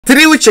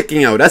Today we're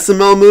checking out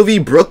SML movie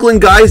Brooklyn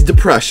Guy's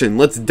Depression.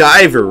 Let's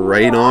dive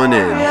right on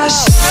in.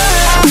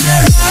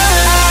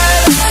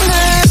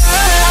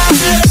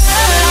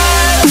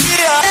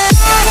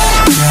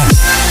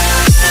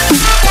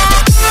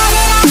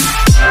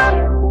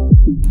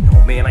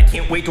 Oh man, I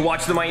can't wait to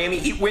watch the Miami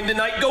Heat win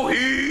tonight. Go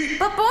Heat!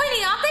 But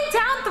Boydie, aren't they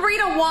down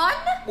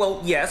 3-1?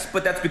 Well, yes,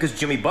 but that's because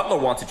Jimmy Butler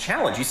wants a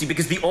challenge. You see,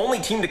 because the only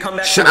team to come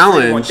back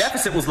Challenge? from a 3-1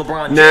 deficit was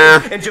LeBron James,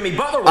 Nah. and Jimmy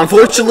Butler.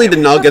 Unfortunately, the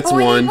Nuggets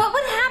Boydie, won. what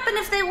would happen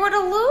if they were to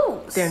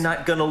lose? They're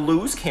not gonna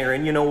lose,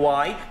 Karen. You know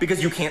why?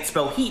 Because you can't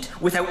spell heat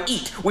without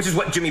eat, which is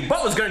what Jimmy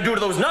Butler's gonna do to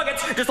those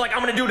Nuggets, just like I'm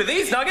gonna do to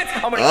these Nuggets.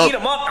 I'm gonna eat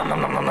them up. Nom,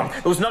 nom, nom, nom,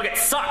 nom. Those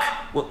Nuggets suck.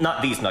 Well,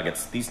 not these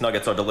Nuggets. These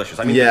Nuggets are delicious.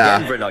 I mean, the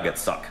Denver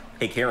Nuggets suck.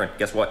 Hey, Karen,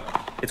 guess what?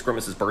 It's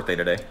Grimace's birthday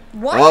today.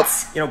 What?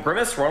 You know,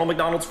 Grimace, Ronald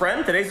McDonald's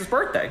friend, today's his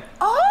birthday.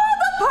 Oh,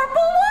 the purple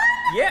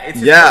one? Yeah, it's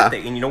his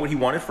birthday. And you know what he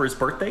wanted for his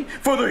birthday?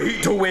 For the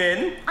Heat to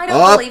win. I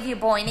don't believe you,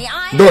 Boydie.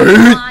 I'm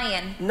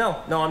lying.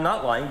 No, I'm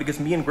not lying because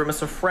me and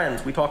Grimace are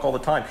friends. We talk all the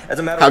time. As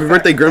a matter of Happy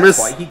fact, birthday, Grimace.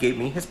 that's why he gave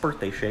me his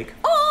birthday shake.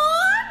 Oh,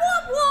 I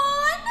want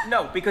one.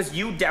 No, because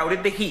you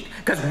doubted the Heat.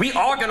 Because we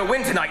are going to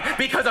win tonight.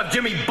 Because of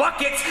Jimmy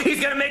Buckets.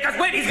 He's going to make us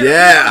win. He's going to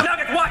eat those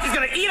Nuggets. Watch, he's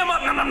going to eat them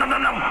up. Nom, nom, nom,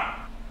 nom, nom.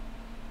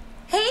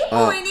 Hey,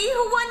 Boydie,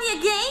 who won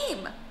your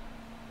game?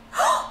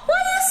 Why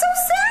are you so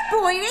sad,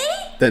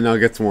 Boydie? The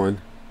Nuggets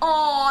won.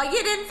 Oh,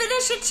 you didn't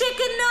finish your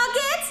chicken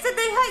nuggets? Did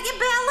they hurt your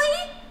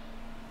belly?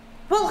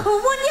 Well, who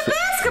won your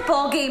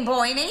basketball game,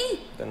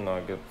 Boydie? The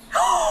Nuggets.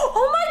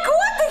 Oh my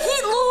God, the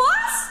Heat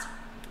lost?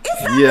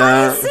 Is that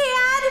why you're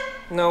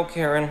sad? No,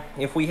 Karen.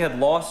 If we had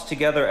lost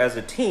together as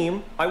a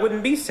team, I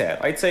wouldn't be sad.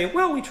 I'd say,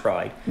 well, we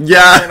tried.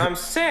 Yeah. And I'm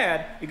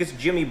sad because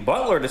Jimmy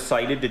Butler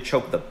decided to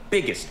choke the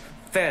biggest,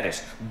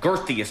 fattest,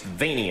 girthiest,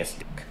 veiniest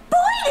dick.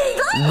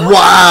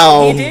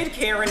 Wow. He did,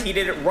 Karen. He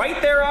did it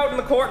right there out in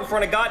the court in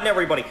front of God and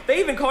everybody. They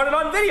even caught it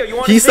on video. You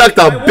want He to see sucked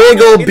it? a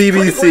big old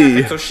BBC.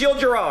 Graphic, so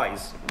shield your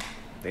eyes.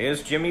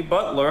 There's Jimmy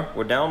Butler.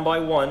 We're down by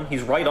 1.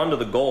 He's right under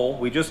the goal.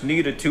 We just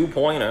need a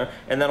 2-pointer.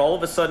 And then all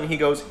of a sudden he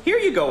goes, here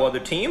you go, other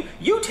team.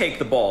 You take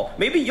the ball.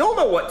 Maybe you'll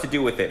know what to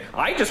do with it.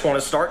 I just want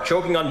to start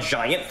choking on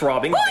giant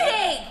throbbing...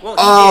 Boydie!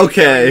 Well,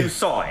 okay. You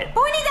saw it. Boydie,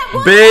 that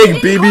one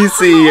Big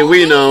BBC,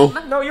 we know.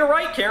 No, you're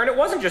right, Karen. It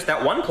wasn't just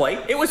that one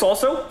play. It was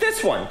also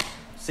this one.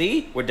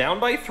 See? We're down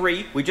by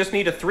 3. We just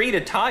need a 3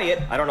 to tie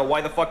it. I don't know why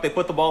the fuck they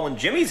put the ball in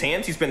Jimmy's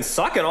hands. He's been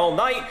sucking all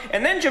night.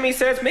 And then Jimmy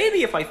says,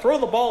 maybe if I throw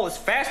the ball as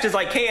fast as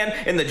I can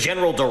in the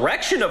general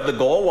direction of the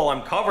goal while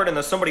I'm covered and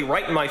there's somebody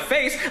right in my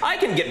face, I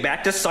can get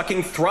back to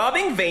sucking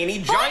throbbing, veiny,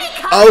 giant...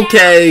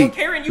 Okay, well,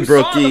 Karen, you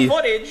Brookie.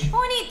 saw the footage.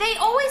 Boydie, they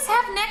always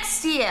have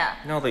next year.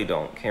 No, they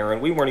don't, Karen.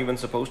 We weren't even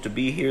supposed to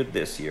be here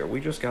this year. We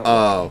just got...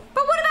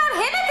 But what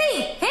about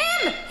Himothy?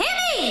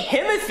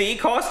 Himothy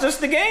cost us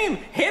the game.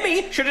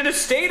 Himmy should have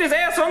just stayed his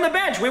ass on the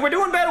bench. We were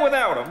doing better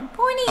without him.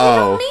 Boydie, you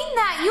don't mean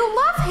that. You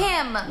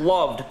love him.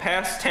 Loved,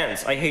 past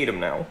tense. I hate him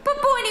now. But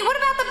Boydie, what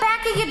about the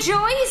back of your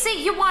jaw? You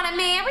say you want to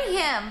marry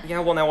him. Yeah,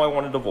 well, now I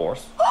want a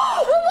divorce.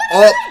 Well,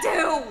 what did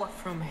I do?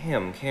 From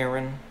him,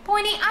 Karen.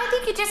 Boydie, I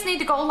think you just need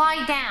to go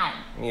lie down.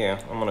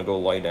 Yeah, I'm gonna go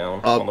lie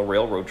down on the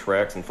railroad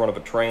tracks in front of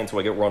a train so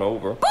I get run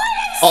over.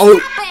 Boydie, stop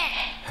it!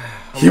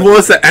 He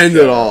wants to end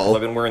it all.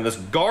 I've been wearing this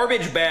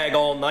garbage bag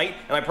all night,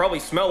 and I probably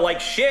smell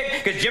like shit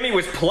because Jimmy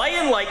was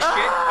playing like shit.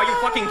 Are you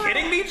fucking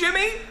kidding me,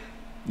 Jimmy?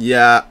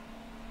 Yeah.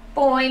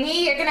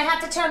 Boydie, you're gonna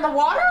have to turn the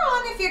water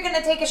on if you're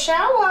gonna take a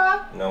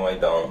shower. No, I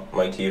don't.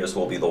 My tears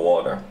will be the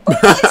water.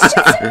 It's just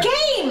a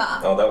game.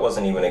 No, that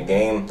wasn't even a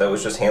game. That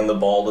was just hand the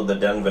ball to the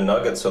Denver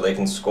Nuggets so they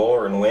can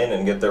score and win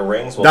and get their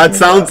rings. That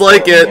sounds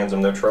like it. Hands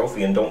them their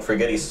trophy, and don't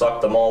forget he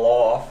sucked them all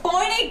off.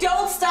 Boydie,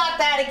 don't start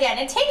that again.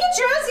 And take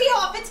your jersey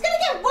off. It's gonna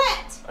get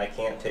wet. I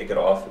can't take it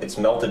off. It's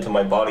melted to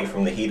my body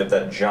from the heat of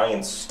that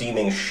giant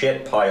steaming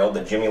shit pile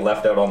that Jimmy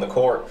left out on the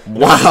court.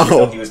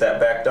 Wow. He was that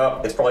backed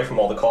up. It's probably from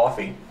all the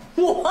coffee.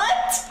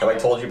 What? Have I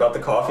told you about the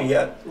coffee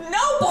yet?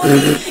 No,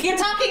 Boydie. You're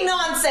talking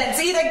nonsense.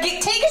 Either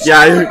take a shower.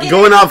 Yeah, you're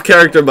going off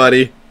character,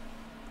 buddy.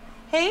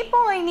 Hey,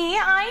 Boydie,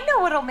 I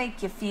know what'll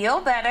make you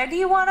feel better. Do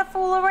you want to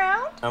fool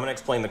around? I'm gonna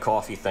explain the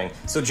coffee thing.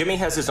 So Jimmy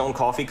has his own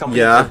coffee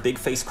company called Big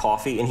Face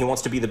Coffee, and he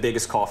wants to be the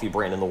biggest coffee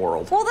brand in the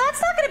world. Well,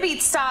 that's not gonna beat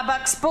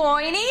Starbucks,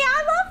 Boydie.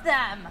 I love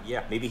them.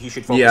 Yeah, maybe he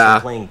should focus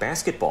on playing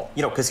basketball.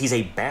 You know, because he's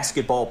a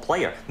basketball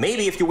player.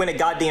 Maybe if you win a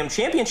goddamn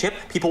championship,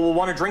 people will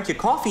want to drink your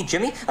coffee,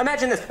 Jimmy.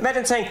 Imagine this.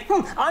 Imagine saying,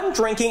 I'm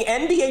drinking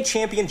NBA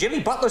champion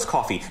Jimmy Butler's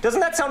coffee. Doesn't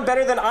that sound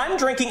better than I'm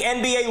drinking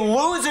NBA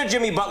loser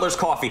Jimmy Butler's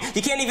coffee?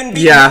 You can't even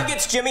beat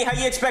Nuggets, Jimmy. How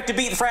you expect to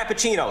beat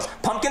Frappuccinos?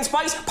 Pumpkin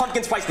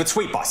spice with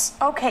sweet bus.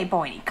 Okay,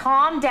 Boydie,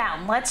 calm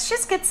down. Let's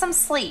just get some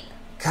sleep.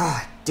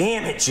 God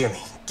damn it, Jimmy.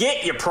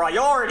 Get your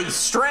priorities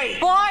straight.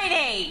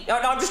 Boydie! No,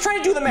 I'm just trying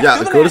to do the math. Yeah,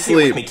 do the go to math here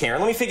sleep. with me,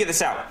 Karen. Let me figure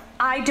this out.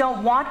 I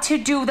don't want to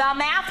do the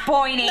math,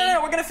 Boiny. No,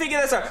 we're gonna figure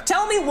this out.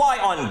 Tell me why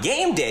on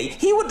game day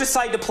he would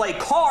decide to play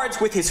cards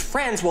with his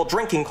friends while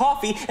drinking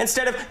coffee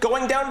instead of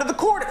going down to the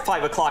court at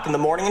 5 o'clock in the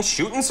morning and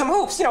shooting some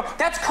hoops. You know,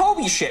 that's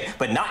Kobe shit,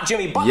 but not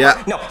Jimmy Butler.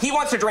 Yeah. No, he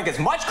wants to drink as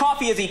much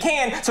coffee as he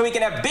can so he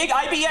can have big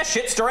IBS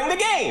shits during the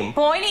game.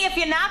 Boiny, if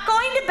you're not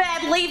going to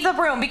bed, leave the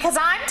room because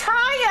I'm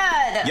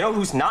tired. You know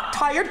who's not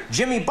tired?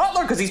 Jimmy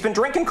Butler, because he's been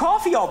drinking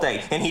coffee all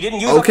day and he didn't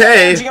use up that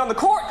energy on the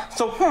court.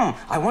 So,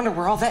 I wonder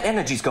where all that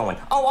energy's going.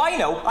 Oh, I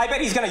know. I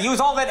bet he's gonna use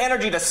all that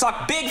energy to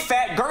suck big,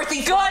 fat,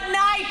 girthy. Good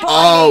night,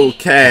 Boiny.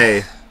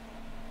 Okay.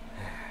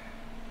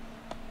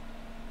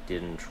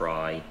 Didn't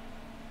try.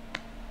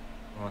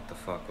 What the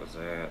fuck was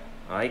that?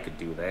 I could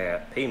do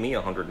that. Pay me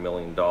 $100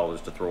 million to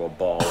throw a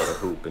ball at a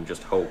hoop and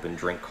just hope and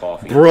drink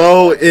coffee.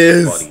 Bro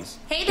is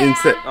Hey,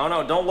 Dad. Oh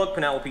no, don't look,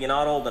 Penelope. You're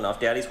not old enough.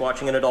 Daddy's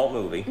watching an adult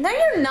movie. No,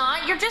 you're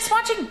not. You're just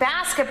watching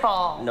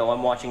basketball. No,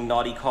 I'm watching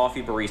Naughty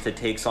Coffee Barista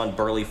takes on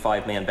burly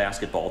 5-man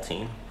basketball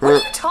team. What are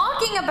you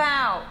talking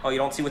about? Oh, you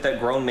don't see what that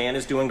grown man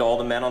is doing to all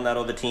the men on that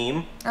other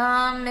team?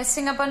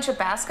 Missing a bunch of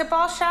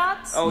basketball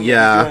shots? Oh,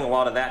 yeah. He's doing a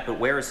lot of that, but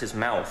where is his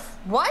mouth?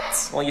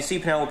 What? Well, you see,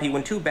 Penelope,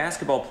 when two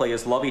basketball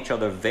players love each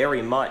other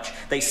very much,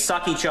 they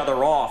suck each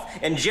other off.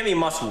 And Jimmy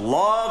must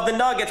love the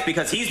Nuggets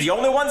because he's the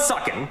only one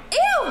sucking.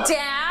 Ew,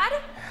 Dad!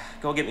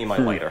 Go get me my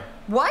lighter.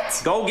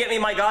 What? Go get me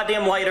my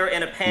goddamn lighter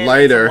and a pen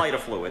Lighter. and some lighter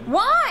fluid.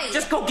 Why?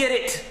 Just go get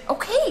it.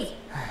 Okay.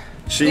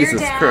 Jesus Dear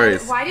Dad,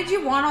 Christ. why did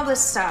you want all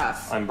this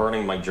stuff? I'm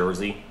burning my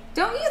jersey.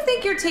 Don't you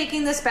think you're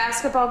taking this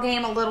basketball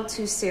game a little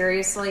too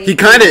seriously? He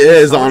kind of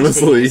is, Somebody's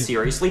taking honestly. it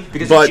seriously,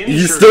 because But Jimmy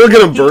he's sure still did.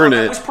 gonna He burn thought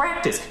that it. was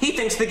practice. He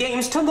thinks the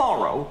game's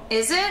tomorrow.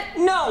 Is it?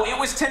 No, it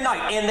was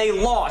tonight, and they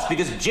lost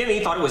because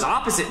Jimmy thought it was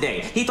opposite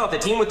day. He thought the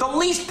team with the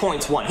least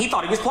points won. He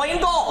thought he was playing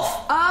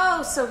golf.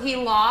 Oh, so he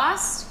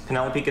lost?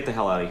 Penelope, get the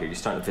hell out of here. You're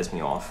starting to piss me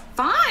off.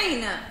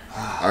 Fine.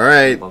 All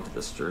right. I loved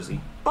this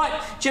jersey.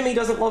 But Jimmy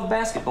doesn't love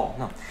basketball.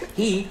 No,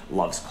 he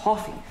loves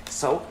coffee.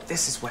 So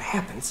this is what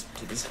happens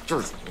to this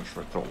jersey. I'm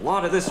sure put a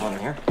lot of this on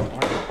here. I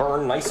want it to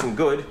burn nice and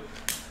good.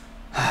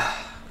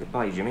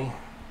 Goodbye, Jimmy.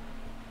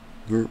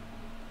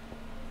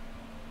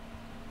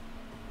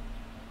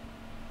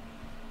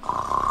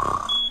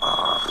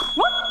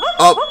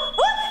 Up. What?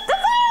 The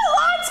fire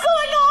alarm's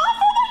going off?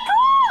 Oh my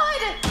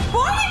god!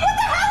 Boiny, what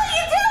the hell are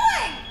you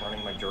doing?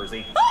 Burning my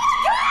jersey. Oh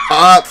my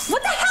god! Up.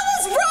 What the hell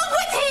is wrong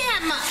with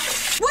him?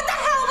 What the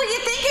hell were you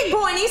thinking,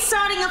 Boiny,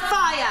 starting a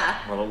fire?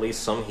 Well, at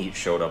least some heat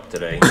showed up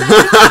today.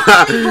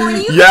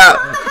 Boiny, you Yeah.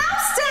 can burn the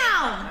house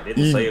down! I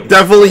didn't say it was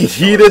Definitely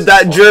heated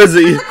that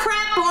jersey. The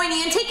crap,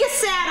 Boiny, and take your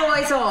sad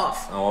eyes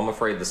off. Oh, I'm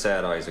afraid the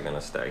sad eyes are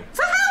gonna stay.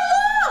 For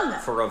how long?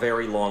 For a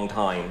very long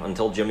time,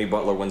 until Jimmy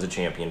Butler wins a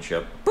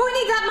championship.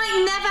 Boiny, that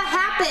might never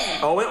happen.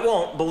 Oh, it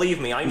won't. Believe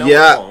me, I know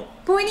Yeah. it won't.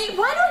 Boiny,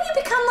 why don't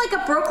you become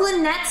like a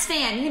Brooklyn Nets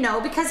fan? You know,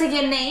 because of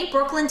your name,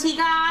 Brooklyn T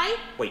Guy?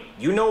 Wait,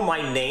 you know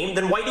my name?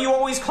 Then why do you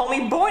always call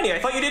me Boiny? I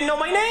thought you didn't know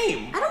my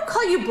name. I don't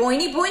call you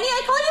Boiny, Boiny,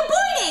 I call you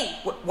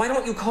Boiny! Why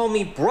don't you call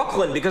me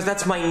Brooklyn? Because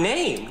that's my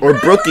name. Or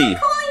Brookie. I'm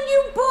not calling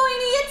you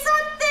Boiny, it's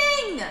a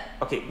thing!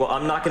 Okay, well,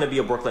 I'm not going to be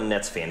a Brooklyn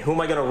Nets fan. Who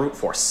am I going to root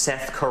for?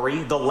 Seth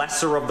Curry? The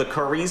lesser of the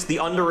Currys? The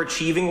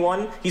underachieving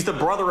one? He's the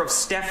brother of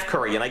Steph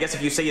Curry, and I guess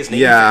if you say his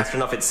name fast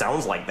enough, it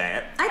sounds like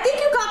that. I think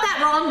you got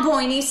that wrong,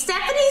 Boiny.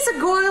 Stephanie's a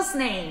girl's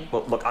name.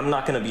 Well, look, I'm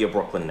not going to be a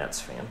Brooklyn Nets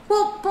fan.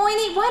 Well,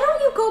 Boiny, why don't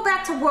you go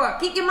back to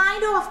work? Get your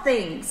mind off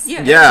things.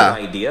 Yeah, Yeah. that's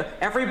an idea.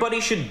 Everybody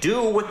should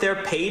do what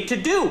they're paid to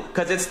do,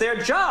 because it's their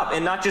job,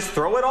 and not just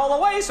throw it all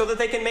away so that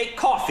they can make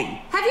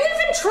coffee. Have you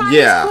even tried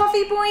Yeah. this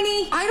coffee,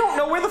 Boiny? I don't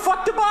know where the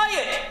fuck to buy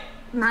it.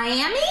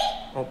 Miami?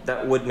 Well,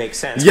 that would make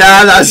sense.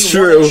 Yeah, that's If he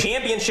won a true.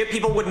 championship,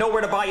 people would know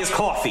where to buy his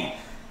coffee.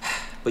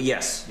 But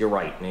yes, you're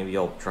right. Maybe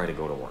I'll try to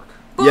go to work.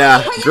 Boiny,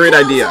 Yeah, put your great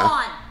clothes idea.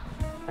 on.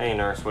 Hey,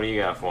 nurse, what do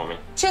you got for me?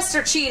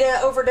 Chester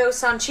Cheetah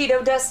overdosed on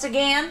Cheeto dust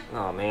again.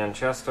 Oh, man,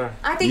 Chester.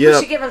 I think Yep. we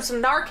should give him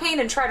some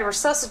Narcan and try to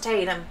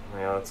resuscitate him.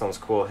 Yeah, that sounds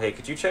cool. Hey,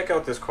 could you check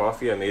out this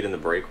coffee I made in the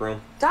break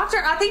room?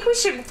 Doctor, I think we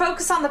should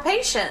focus on the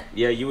patient.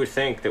 Yeah, you would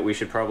think that we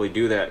should probably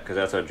do that because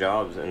that's our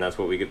jobs and that's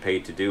what we get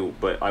paid to do.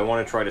 But I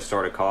want to try to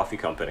start a coffee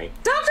company.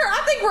 Doctor,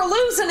 I think we're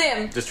losing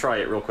him. Just try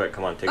it real quick.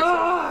 Come on, take a sip.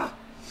 Ugh.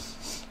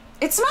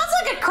 It smells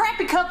like a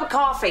crappy cup of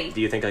coffee.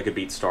 Do you think I could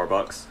beat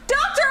Starbucks?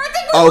 Doctor, I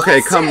think we Okay,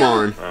 lost come him.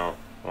 on. Oh,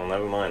 well,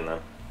 never mind then.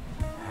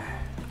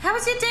 How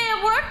was your day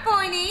at work,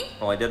 Boiny?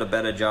 Well, I did a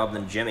better job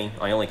than Jimmy.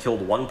 I only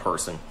killed one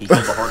person. He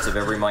killed the hearts of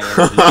every Miami Heat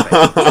fan.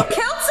 You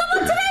killed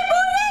someone today,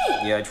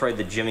 Boiny? Yeah, I tried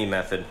the Jimmy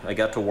method. I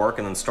got to work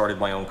and then started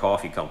my own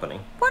coffee company.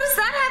 What does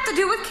that have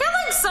to do with killing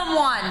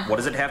someone? What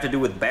does it have to do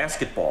with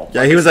basketball?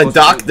 Yeah, he was a It's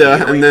supposed to be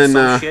doctor, and Gatorade or then,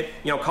 some shit.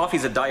 You know,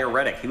 coffee's a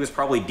diuretic. He was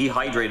probably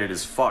dehydrated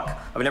as fuck.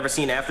 I've never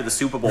seen after the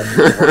Super Bowl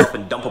people run up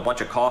and dump a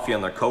bunch of coffee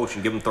on their coach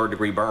and give them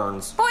third-degree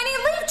burns. Boiny,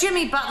 leave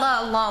Jimmy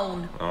Butler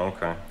alone. Oh,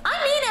 okay.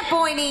 I mean it,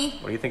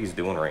 Boiny. What do you think he's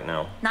doing right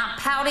now? Not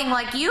pouting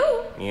like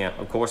you. Yeah,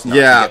 of course not.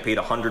 Yeah. You get paid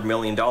 $100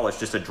 million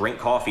just to drink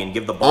coffee and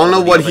give the I ball don't know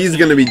to the what other he's team.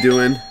 gonna be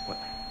doing.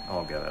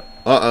 I'll get it.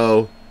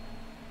 Uh-oh.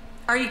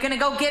 Are you gonna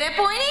go get it,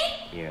 Boiny?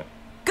 Yeah.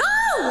 Go!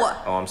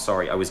 Oh, I'm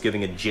sorry. I was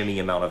giving a Jimmy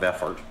amount of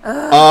effort.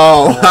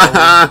 Oh.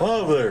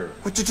 Hi there.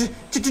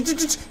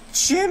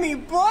 Jimmy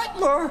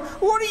Butler,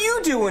 what are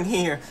you doing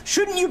here?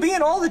 Shouldn't you be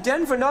in all the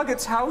Denver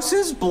Nuggets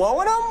houses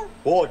blowing them?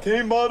 Well, I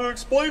came by to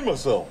explain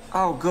myself.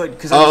 Oh, good,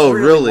 because I was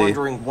really really?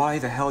 wondering why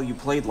the hell you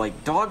played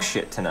like dog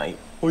shit tonight.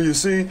 Well, you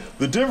see,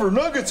 the Denver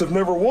Nuggets have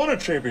never won a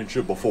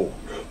championship before.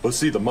 But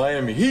see, the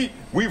Miami Heat,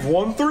 we've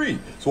won 3.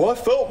 So I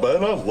felt bad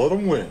and I let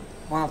them win.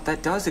 Well,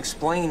 that does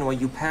explain why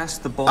you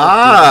passed the ball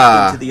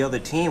to the other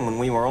team when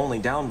we were only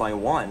down by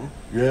 1.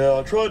 Yeah,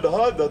 I tried to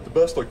hide that the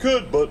best I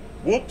could, but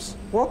whoops.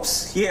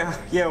 Whoops. Yeah,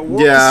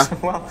 whoops. Yeah.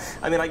 Well,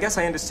 I mean, I guess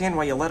I understand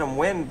why you let them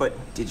win, but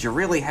did you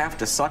really have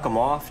to suck them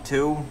off,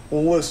 too?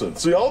 Well, listen,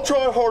 see, I'll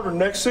try harder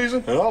next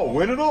season and I'll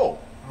win it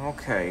all.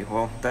 Okay,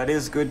 well, that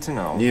is good to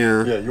know.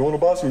 Yeah. Yeah, you want to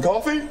buy some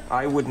coffee?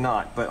 I would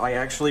not, but I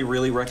actually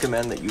really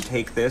recommend that you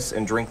take this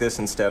and drink this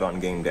instead on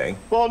game day.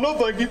 Well, no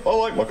thank you. I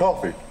like my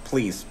coffee.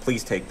 Please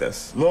take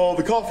this. No,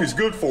 the coffee's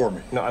good for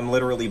me. No, I'm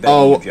literally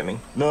begging you, Jimmy.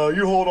 No,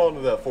 you hold on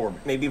to that for me.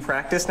 Maybe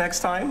practice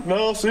next time?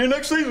 No, see you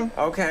next season.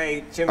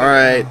 Okay, Jimmy.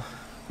 Alright.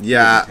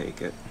 Yeah.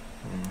 Take it.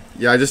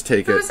 Yeah, I just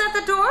take it. Who's at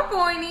the door,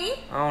 Boynie?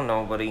 Oh,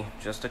 nobody.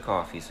 Just a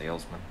coffee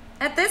salesman.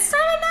 At this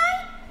time of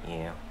night?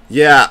 Yeah.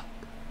 Yeah.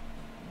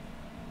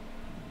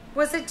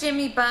 Was it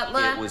Jimmy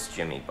Butler? It was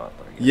Jimmy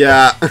Butler.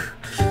 Yeah.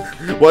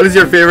 What is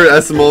your favorite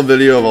SML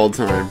video of all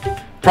time?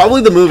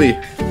 Probably the movie.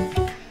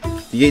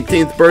 The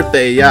 18th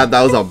birthday. Yeah,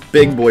 that was a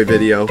big boy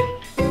video.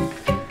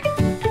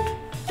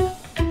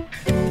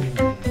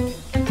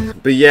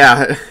 But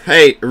yeah,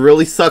 hey, it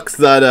really sucks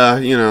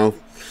that you know,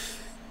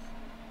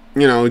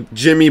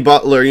 Jimmy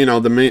Butler,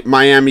 the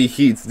Miami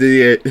Heats,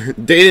 they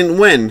didn't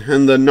win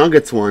and the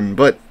Nuggets won.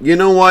 But you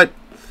know what?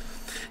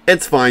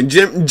 It's fine.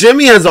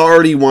 Jimmy has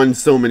already won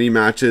so many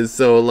matches,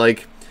 so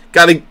like,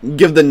 gotta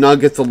give the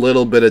Nuggets a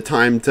little bit of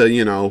time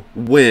to,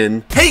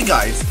 win. Hey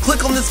guys,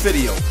 click on this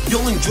video.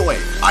 You'll enjoy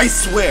it, I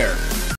swear.